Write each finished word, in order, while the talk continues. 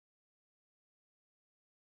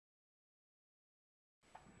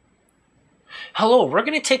Hello, we're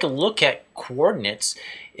going to take a look at coordinates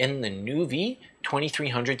in the nuvi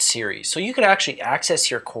 2300 series. So you could actually access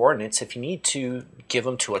your coordinates if you need to give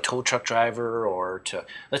them to a tow truck driver or to,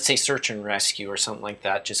 let's say, search and rescue or something like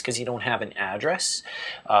that, just because you don't have an address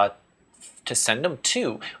to send them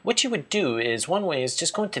to. What you would do is, one way is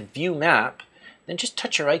just go into view map, then just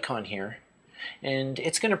touch your icon here, and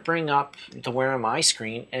it's going to bring up the where am I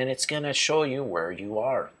screen, and it's going to show you where you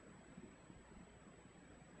are.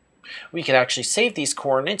 We could actually save these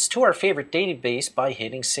coordinates to our favorite database by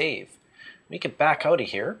hitting save. We could back out of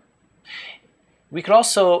here. We could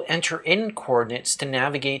also enter in coordinates to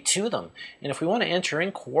navigate to them. And if we want to enter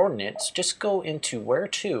in coordinates, just go into where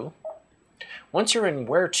to. Once you're in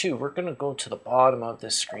where to, we're going to go to the bottom of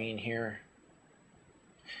this screen here.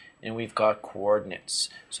 And we've got coordinates.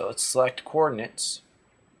 So let's select coordinates.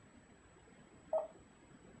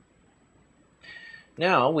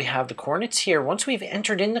 Now we have the coordinates here. Once we've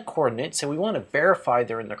entered in the coordinates and we want to verify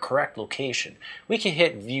they're in the correct location, we can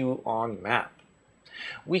hit view on map.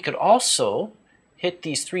 We could also hit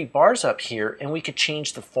these three bars up here and we could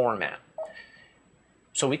change the format.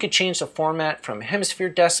 So we could change the format from hemisphere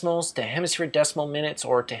decimals to hemisphere decimal minutes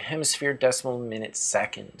or to hemisphere decimal minute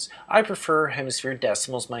seconds. I prefer hemisphere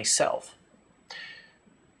decimals myself.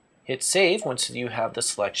 Hit save once you have the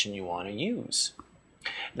selection you want to use.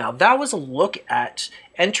 Now that was a look at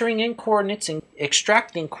entering in coordinates and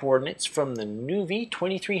extracting coordinates from the nuvi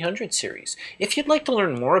 2300 series. If you'd like to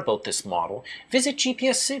learn more about this model, visit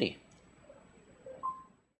GPSCity.